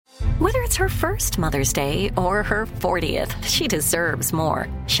Whether it's her first Mother's Day or her 40th, she deserves more.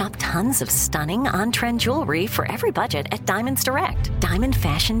 Shop tons of stunning on-trend jewelry for every budget at Diamonds Direct. Diamond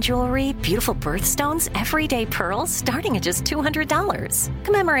fashion jewelry, beautiful birthstones, everyday pearls starting at just $200.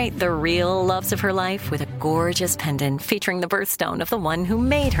 Commemorate the real loves of her life with a gorgeous pendant featuring the birthstone of the one who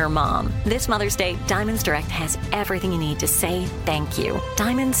made her mom. This Mother's Day, Diamonds Direct has everything you need to say thank you.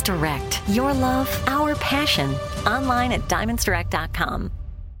 Diamonds Direct. Your love, our passion. Online at diamondsdirect.com.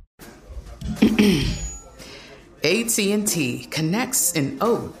 AT&T connects an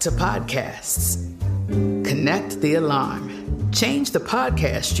ode to podcasts. Connect the alarm. Change the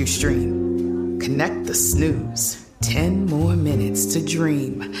podcast you stream. Connect the snooze. 10 more minutes to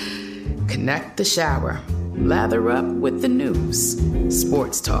dream. Connect the shower. Lather up with the news.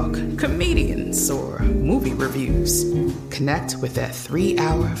 Sports talk, comedians, or movie reviews. Connect with that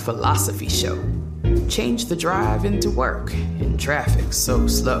 3-hour philosophy show. Change the drive into work in traffic so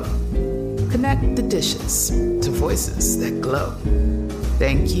slow. Connect the dishes to voices that glow.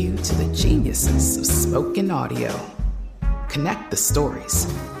 Thank you to the geniuses of spoken audio. Connect the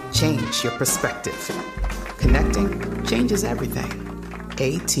stories. Change your perspective. Connecting changes everything.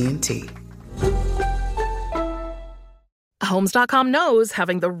 AT&T. Homes.com knows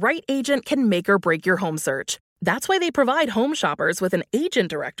having the right agent can make or break your home search. That's why they provide home shoppers with an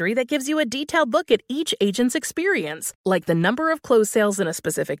agent directory that gives you a detailed look at each agent's experience, like the number of closed sales in a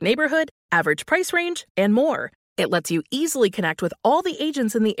specific neighborhood, average price range, and more. It lets you easily connect with all the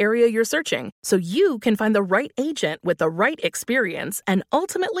agents in the area you're searching, so you can find the right agent with the right experience and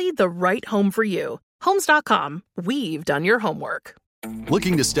ultimately the right home for you. Homes.com. We've done your homework.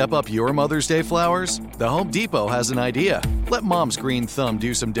 Looking to step up your Mother's Day flowers? The Home Depot has an idea. Let Mom's green thumb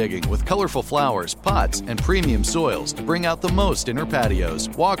do some digging with colorful flowers, pots, and premium soils to bring out the most in her patios,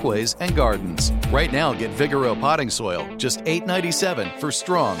 walkways, and gardens. Right now, get Vigoro potting soil, just $8.97 for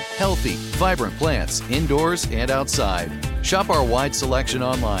strong, healthy, vibrant plants indoors and outside. Shop our wide selection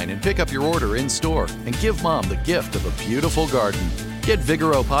online and pick up your order in-store and give Mom the gift of a beautiful garden. Get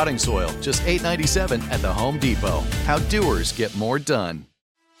Vigoro potting soil, just $8.97 at the Home Depot. How doers get more done.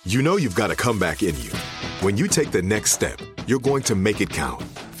 You know you've got a comeback in you. When you take the next step, you're going to make it count.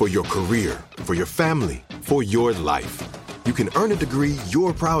 For your career, for your family, for your life. You can earn a degree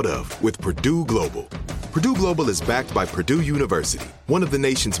you're proud of with Purdue Global. Purdue Global is backed by Purdue University, one of the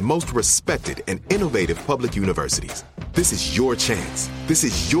nation's most respected and innovative public universities. This is your chance. This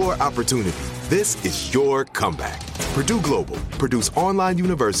is your opportunity. This is your comeback. Purdue Global, Purdue's online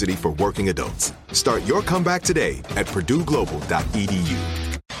university for working adults. Start your comeback today at purdueglobal.edu.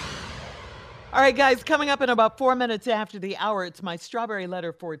 All right, guys, coming up in about 4 minutes after the hour, it's my strawberry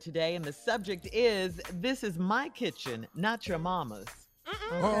letter for today, and the subject is, this is my kitchen, not your mama's.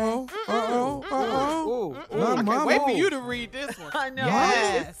 Okay, wait for you to read this one. I know.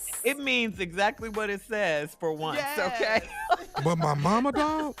 Yes. It means exactly what it says for once, okay? But my mama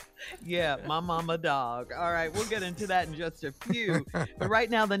dog? Yeah, my mama dog. All right, we'll get into that in just a few. But right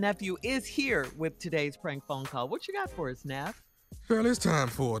now, the nephew is here with today's prank phone call. What you got for us, Neff? Girl, it's time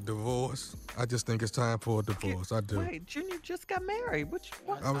for a divorce. I just think it's time for a divorce. I do. Wait, Junior just got married. What?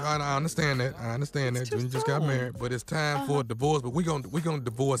 I understand that. I understand that. Junior just got married, but it's time for a divorce. But we're gonna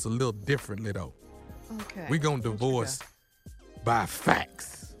divorce a little differently though. Okay. We're gonna divorce by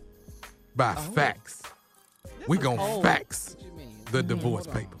facts. By facts. We're gonna fax the divorce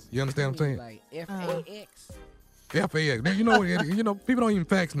papers. You understand what I'm saying? Like F-A-X. FAX. You know, people don't even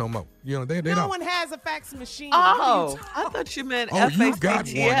fax no more. You know, they No don't. one has a fax machine. Oh, I thought you meant Oh, you got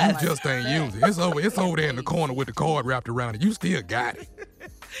one. FACTS. You just ain't using it. It's over there in the corner with the card wrapped around it. You still got it.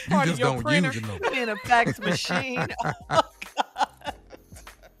 You Part of just your don't printer. use it no more. I mean, a fax machine. Oh, God.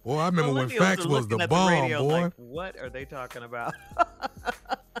 Boy, I remember when Millennials fax are was the looking at bomb, radio boy. like, what are they talking about?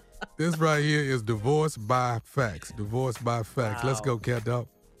 This right here is divorce by fax. Divorce by fax. Let's go, cat dog.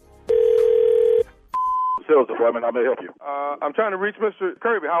 Sales department, how may I help you? I'm trying to reach Mr.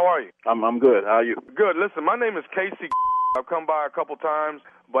 Kirby. How are you? I'm good. How are you? Good. Listen, my name is Casey. I've come by a couple times,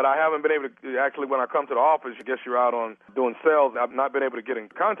 but I haven't been able to, actually, when I come to the office, I guess you're out on doing sales. I've not been able to get in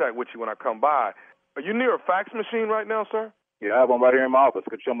contact with you when I come by. Are you near a fax machine right now, sir? Yeah, I have one right here in my office.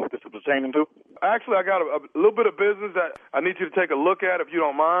 Could you tell me what this is pertaining to? Actually, I got a little bit of business that I need you to take a look at, if you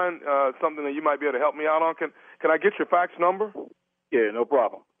don't mind, something that you might be able to help me out on. Can I get your fax number? Yeah, no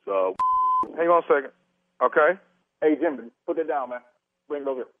problem. So, hang on a second. Okay. Hey, Jim, put that down, man. Bring it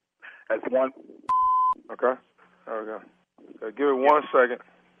over here. That's one. Okay. There we go. Okay, give it 1 second.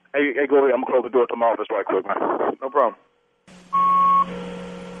 Hey, go over here. I'm going to close the door to my office right quick, man. No problem.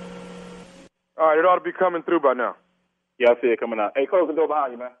 All right, it ought to be coming through by now. Yeah, I see it coming out. Hey, close the door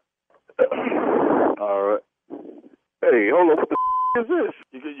behind you, man. All right. Hey, hold on. What the is this?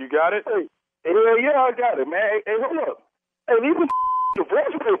 You got it? Hey, yeah, I got it, man. Hey, hold up. Hey, these are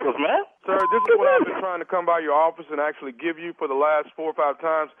divorce papers, man. Sir, this is what I've been trying to come by your office and actually give you for the last 4 or 5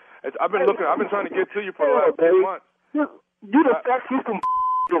 times. I've been trying to get to you for the last 2 months. You just faxed me some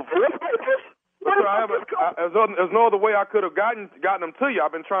divorce papers? There's no other way I could have gotten them to you.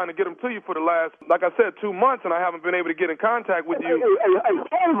 I've been trying to get them to you for the last, like I said, 2 months, and I haven't been able to get in contact with you. Hey,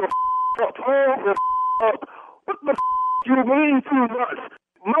 hold the up. What the you mean 2 months?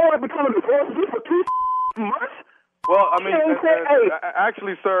 My wife becoming divorced for 2 months? Well, I mean,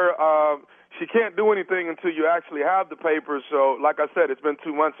 actually, sir, she can't do anything until you actually have the papers. So, like I said, it's been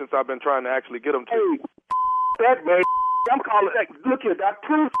 2 months since I've been trying to actually get them to you. That man, I'm calling. Look here, Doc,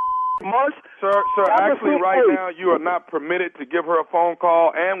 2 months. Sir, actually, right now, you are not permitted to give her a phone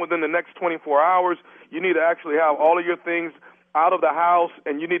call, and within the next 24 hours, you need to actually have all of your things out of the house,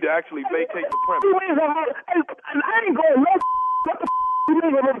 and you need to actually vacate the premise. I ain't going no. What the you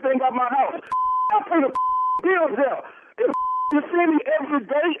mean everything out my house? I pay the bills there. You see me every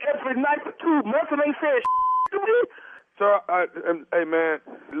day, every night for 2 months, and they said to me. Sir, hey man,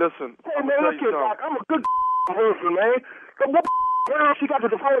 listen. Hey man, look here, Doc. I'm a good person, man. But what girl she got to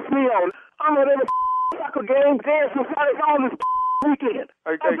divorce me on? I'm at every soccer game, dancing, all this weekend.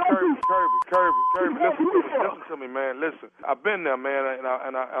 Hey, Kirby, listen to me, man. Listen, I've been there, man, and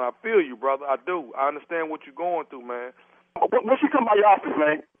I feel you, brother. I do. I understand what you're going through, man. When she come by your office,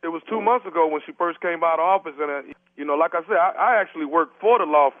 man? It was 2 months ago when she first came by the office, and like I said, I actually work for the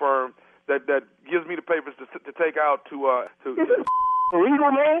law firm that gives me the papers to take out to. Is this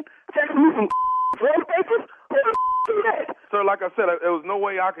legal, man? Taking me some papers? Sir, like I said, there was no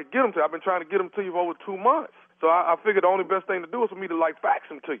way I could get them to you. I've been trying to get them to you for over 2 months. So I figured the only best thing to do is for me to fax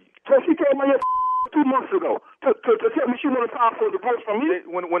them to you. So she came by here 2 months ago to tell me she wanted to file for a divorce from me.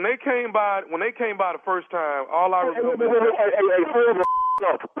 When they came by the first time, all I remember. Hey, hold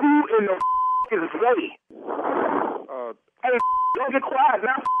up. Who in the is they? Hey, don't get quiet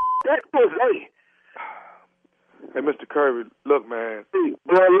now. That was they. Hey, Mr. Kirby, look, man. Hey,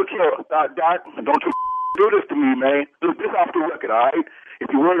 boy, look here, Doc. Don't you do this to me, man. Look, this off the record, all right?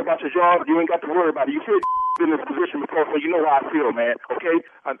 If you're worried about your job, you ain't got to worry about it. You should been in this position before, so you know how I feel, man. Okay?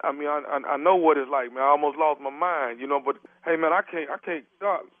 I mean, I know what it's like, man. I almost lost my mind, but hey, man, I can't. See,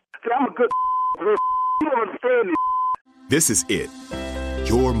 I'm a good person. You don't understand this. This is it.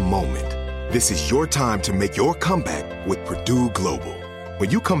 Your moment. This is your time to make your comeback with Purdue Global. When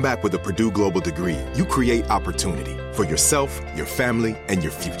you come back with a Purdue Global degree, you create opportunity for yourself, your family, and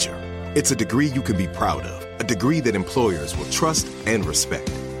your future. It's a degree you can be proud of, a degree that employers will trust and respect.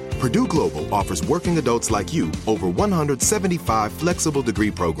 Purdue Global offers working adults like you over 175 flexible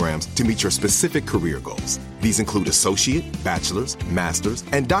degree programs to meet your specific career goals. These include associate, bachelor's, master's,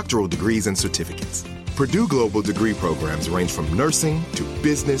 and doctoral degrees and certificates. Purdue Global degree programs range from nursing to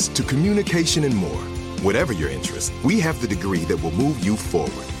business to communication and more. Whatever your interest, we have the degree that will move you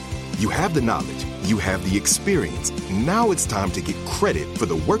forward. You have the knowledge, you have the experience. Now it's time to get credit for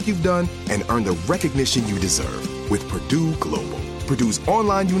the work you've done and earn the recognition you deserve with Purdue Global, Purdue's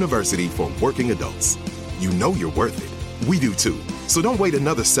online university for working adults. You know you're worth it. We do too. So don't wait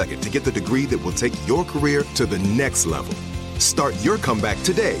another second to get the degree that will take your career to the next level. Start your comeback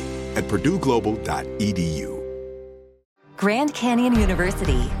today at purdueglobal.edu. Grand Canyon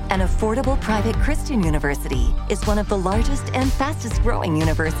University, an affordable private Christian university, is one of the largest and fastest growing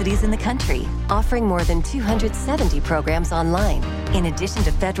universities in the country, offering more than 270 programs online. In addition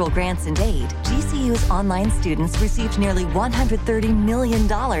to federal grants and aid, GCU's online students received nearly $130 million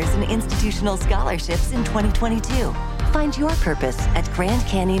in institutional scholarships in 2022. Find your purpose at Grand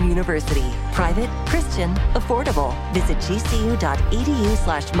Canyon University. Private, Christian, affordable. Visit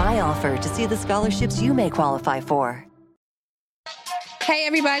gcu.edu/myoffer to see the scholarships you may qualify for. Hey,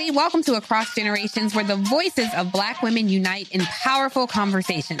 everybody. Welcome to Across Generations, where the voices of Black women unite in powerful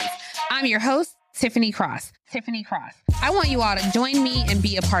conversations. I'm your host, Tiffany Cross. I want you all to join me and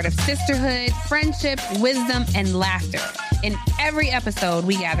be a part of sisterhood, friendship, wisdom, and laughter. In every episode,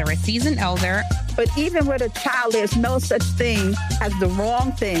 we gather a seasoned elder. But even with a child, there's no such thing as the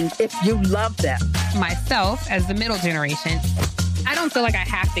wrong thing if you love them. Myself, as the middle generation. I don't feel like I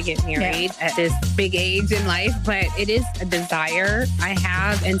have to get married at this big age in life, but it is a desire I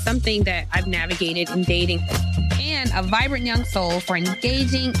have and something that I've navigated in dating. And a vibrant young soul for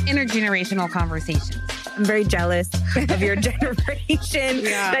engaging intergenerational conversations. I'm very jealous of your generation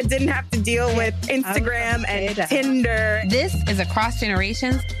that didn't have to deal with Instagram and Tinder. This is Across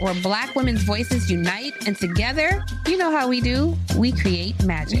Generations, where Black women's voices unite, and together, you know how we do, we create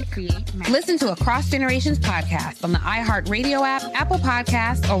magic. Listen to Across Generations podcast on the iHeartRadio app, Apple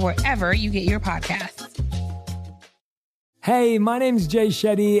Podcasts, or wherever you get your podcasts. Hey, my name's Jay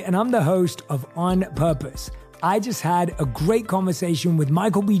Shetty, and I'm the host of On Purpose. I just had a great conversation with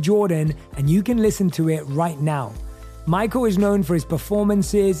Michael B. Jordan, and you can listen to it right now. Michael is known for his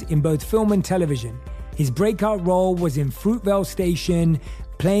performances in both film and television. His breakout role was in Fruitvale Station,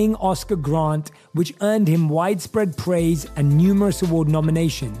 playing Oscar Grant, which earned him widespread praise and numerous award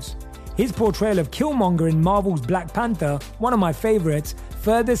nominations. His portrayal of Killmonger in Marvel's Black Panther, one of my favorites,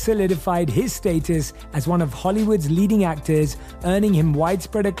 further solidified his status as one of Hollywood's leading actors, earning him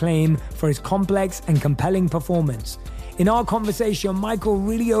widespread acclaim for his complex and compelling performance. In our conversation, Michael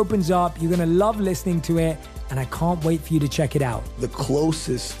really opens up. You're going to love listening to it, and I can't wait for you to check it out. The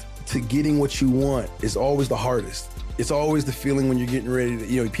closest to getting what you want is always the hardest. It's always the feeling when you're getting ready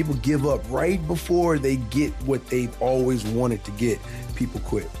to, people give up right before they get what they've always wanted to get. People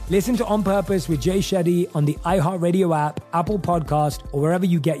quit. Listen to On Purpose with Jay Shetty on the iHeartRadio app, Apple Podcast, or wherever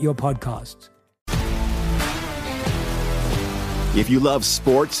you get your podcasts. If you love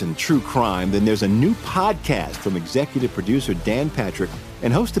sports and true crime, then there's a new podcast from executive producer Dan Patrick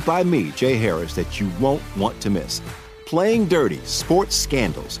and hosted by me, Jay Harris, that you won't want to miss. Playing Dirty: Sports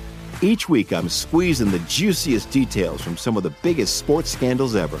Scandals. Each week, I'm squeezing the juiciest details from some of the biggest sports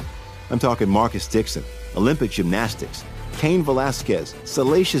scandals ever. I'm talking Marcus Dixon, Olympic gymnastics, Cain Velasquez,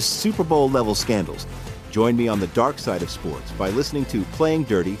 salacious Super Bowl-level scandals. Join me on the dark side of sports by listening to Playing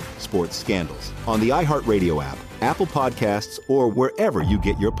Dirty: Sports Scandals on the iHeartRadio app, Apple Podcasts, or wherever you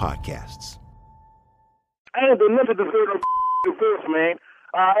get your podcasts. I ain't been nothing to say no divorce, man.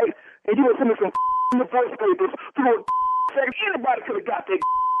 All right? And you were sending some divorce papers through a sex. Anybody could have got that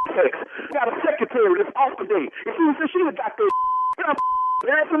sex. Got a secretary that's off today. If she said she would have got that,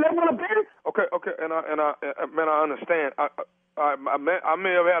 Okay, and I understand. I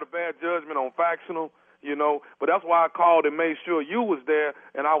may have had a bad judgment on Factional, but that's why I called and made sure you was there,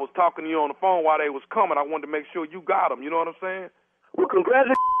 and I was talking to you on the phone while they was coming. I wanted to make sure you got them. You know what I'm saying? Well,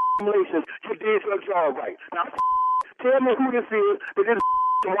 congratulations. You did your job right. Now, tell me who this is that this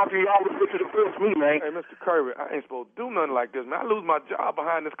walking y'all was to divorce me, man. Hey, Mr. Kirby, I ain't supposed to do nothing like this, man. I lose my job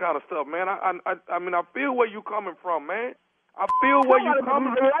behind this kind of stuff, man. I mean, I feel where you coming from, man. I feel where you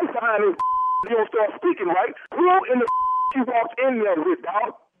coming from. Right behind this, you don't start speaking, right? Who in the you walked in there with,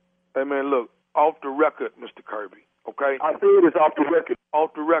 dog? Hey, man, look, off the record, Mr. Kirby, okay? I said it's off the record.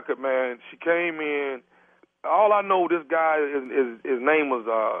 Off the record, man. She came in. All I know, this guy, his name was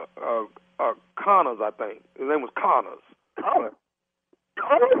Connors, I think. His name was Connors. Connors?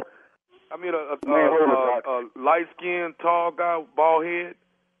 I mean, a light-skinned, tall guy, bald head.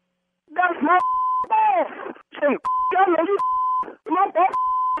 That's my boss. My boss,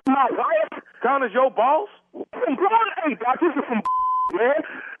 my wife. Connors, your boss? Hey, Doc, this is some man.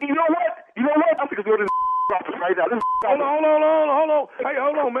 You know what? I'm going to go to this office right now. Hold on. Hey,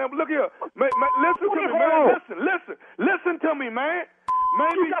 hold on, man. Look here. Listen to me, man. Listen to me, man.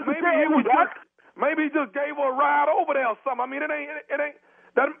 Maybe he just gave her a ride over there or something. I mean, it ain't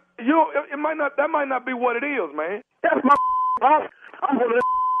that might not be what it is, man. That's my boss. I'm going to this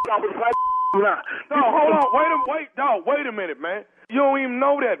office right now. No, hold on. Wait a minute, man. You don't even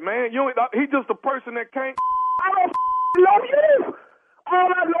know that, man. He's just a person that can't. I don't know you.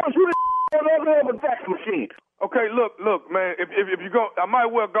 All I know is you on the fax machine. Okay, look, man. If you go, I might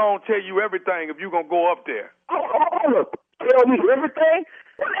well go and tell you everything if you gonna go up there. Hold up. Tell me everything?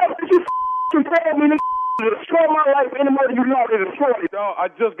 What else did you tell me to destroy my life any more than you know to destroy it? No, I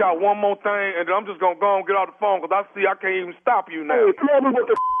just got one more thing, and I'm just gonna go and get off the phone because I can't even stop you now. Hey, tell me what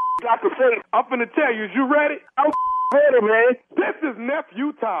the got to say. I'm finna tell you. Is you ready? I'm ready, man. This is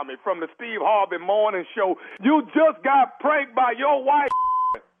Nephew Tommy from the Steve Harvey Morning Show. You just got pranked by your wife.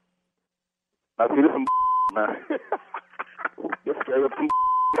 I see this some man. This straight up some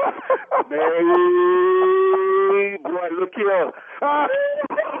man. Boy, look here.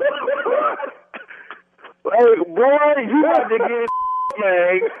 Hey, boy, you got to get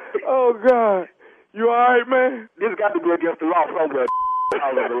man. Oh, God. You all right, man? This got to be against the law somewhere.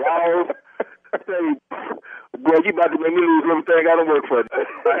 Out of the law. Boy, you about to make me lose everything I don't work for.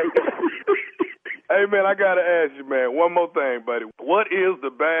 Hey, man, I got to ask you, man, one more thing, buddy. What is the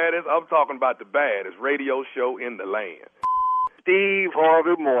baddest, I'm talking about the baddest radio show in the land? Steve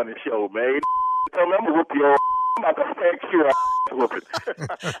Harvey Morning Show, man. Tell me I'm going to whoop your I'm about to fix your whooping.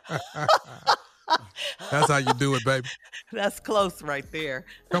 That's how you do it, baby. That's close right there.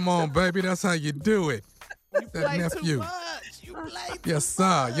 Come on, baby. That's how you do it. That nephew. Yes,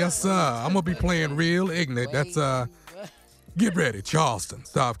 sir. Yes, sir. I'm going to be playing real ignorant. That's, get ready. Charleston,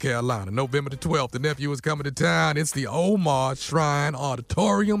 South Carolina. November the 12th. The nephew is coming to town. It's the Omar Shrine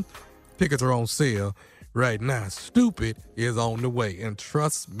Auditorium. Tickets are on sale right now. Stupid is on the way. And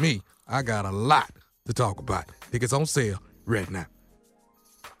trust me, I got a lot to talk about. Tickets on sale right now.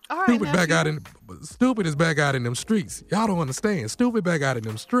 All right, Stupid is back out in them streets. Y'all don't understand. Stupid back out in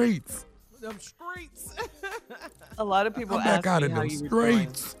them streets. Them streets. A lot of people I'm back ask out me in how them you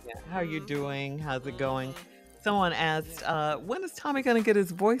streets. doing. Yeah, how you doing? How's it going? Someone asked, when is Tommy going to get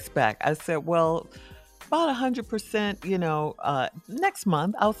his voice back? I said, well, about 100%, next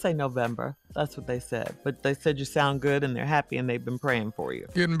month. I'll say November. That's what they said. But they said you sound good and they're happy and they've been praying for you.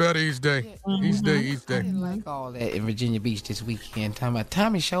 Getting better each day. Each day. I didn't like all that in Virginia Beach this weekend. Talking about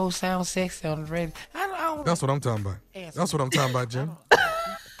Tommy show sound sexy on the radio. That's what I'm talking about. That's what I'm talking about, Jim.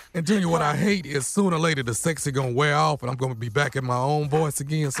 And tell you what I hate is sooner or later the sexy gonna wear off and I'm gonna be back in my own voice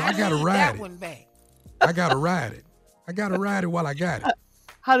again. So I gotta ride it. I gotta ride it. I gotta ride it while I got it.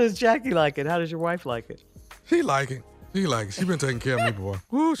 How does Jackie like it? How does your wife like it? She like it. She like it. She been taking care of me, boy.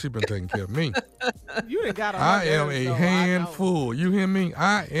 Ooh, she been taking care of me. You done got I am a handful. You hear me?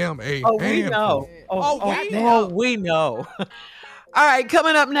 I am a handful. We know. We know. All right,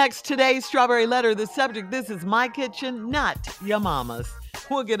 coming up next, today's Strawberry Letter. The subject, this is my kitchen, not your mama's.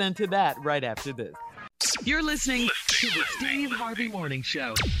 We'll get into that right after this. You're listening to the Steve Harvey Morning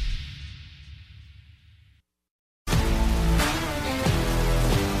Show.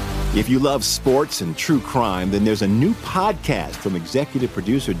 If you love sports and true crime, then there's a new podcast from executive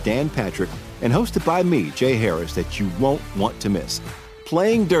producer Dan Patrick and hosted by me, Jay Harris, that you won't want to miss.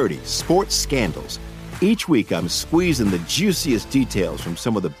 Playing Dirty: Sports Scandals. Each week, I'm squeezing the juiciest details from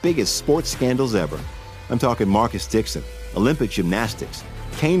some of the biggest sports scandals ever. I'm talking Marcus Dixon, Olympic gymnastics,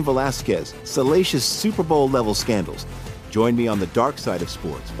 Cain Velasquez, salacious Super Bowl-level scandals. Join me on the dark side of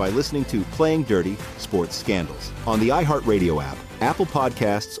sports by listening to Playing Dirty: Sports Scandals on the iHeartRadio app, Apple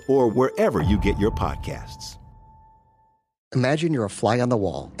Podcasts, or wherever you get your podcasts. Imagine you're a fly on the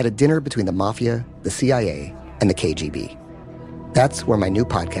wall at a dinner between the mafia, the CIA, and the KGB. That's where my new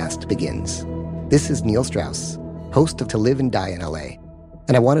podcast begins. This is Neil Strauss, host of To Live and Die in LA,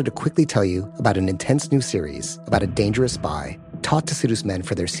 and I wanted to quickly tell you about an intense new series about a dangerous spy taught to seduce men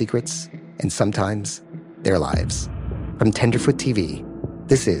for their secrets and sometimes their lives. From Tenderfoot TV,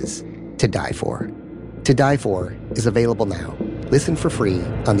 this is To Die For. To Die For is available now. Listen for free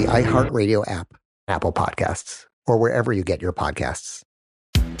on the iHeartRadio app, Apple Podcasts, or wherever you get your podcasts.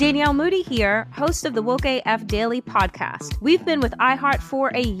 Danielle Moody here, host of the Woke AF Daily podcast. We've been with iHeart for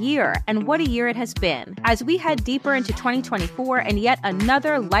a year, and what a year it has been. As we head deeper into 2024 and yet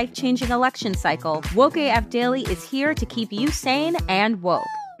another life-changing election cycle, Woke AF Daily is here to keep you sane and woke.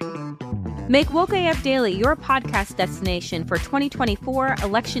 Make Woke AF Daily your podcast destination for 2024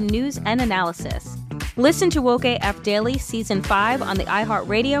 election news and analysis. Listen to Woke AF Daily Season 5 on the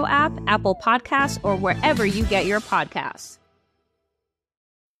iHeartRadio app, Apple Podcasts, or wherever you get your podcasts.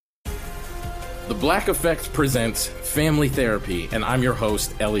 The Black Effect presents Family Therapy, and I'm your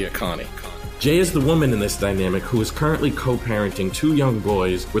host, Elliot Connie. Jay is the woman in this dynamic who is currently co-parenting 2 young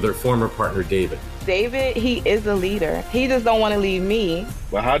boys with her former partner, David. David, he is a leader. He just don't want to leave me.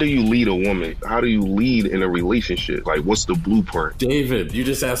 But how do you lead a woman? How do you lead in a relationship? Like, what's the blueprint? David, you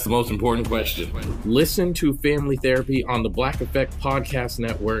just asked the most important question. Listen to Family Therapy on the Black Effect Podcast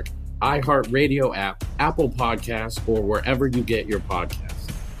Network, iHeartRadio app, Apple Podcasts, or wherever you get your podcasts.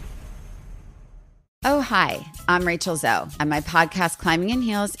 Oh, hi, I'm Rachel Zoe, and my podcast, Climbing in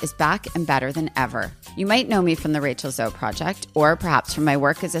Heels, is back and better than ever. You might know me from the Rachel Zoe Project, or perhaps from my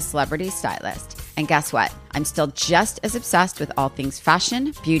work as a celebrity stylist. And guess what? I'm still just as obsessed with all things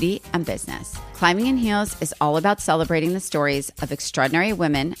fashion, beauty, and business. Climbing in Heels is all about celebrating the stories of extraordinary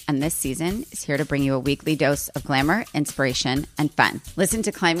women, and this season is here to bring you a weekly dose of glamour, inspiration, and fun. Listen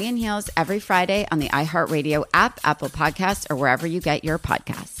to Climbing in Heels every Friday on the iHeartRadio app, Apple Podcasts, or wherever you get your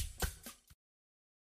podcasts.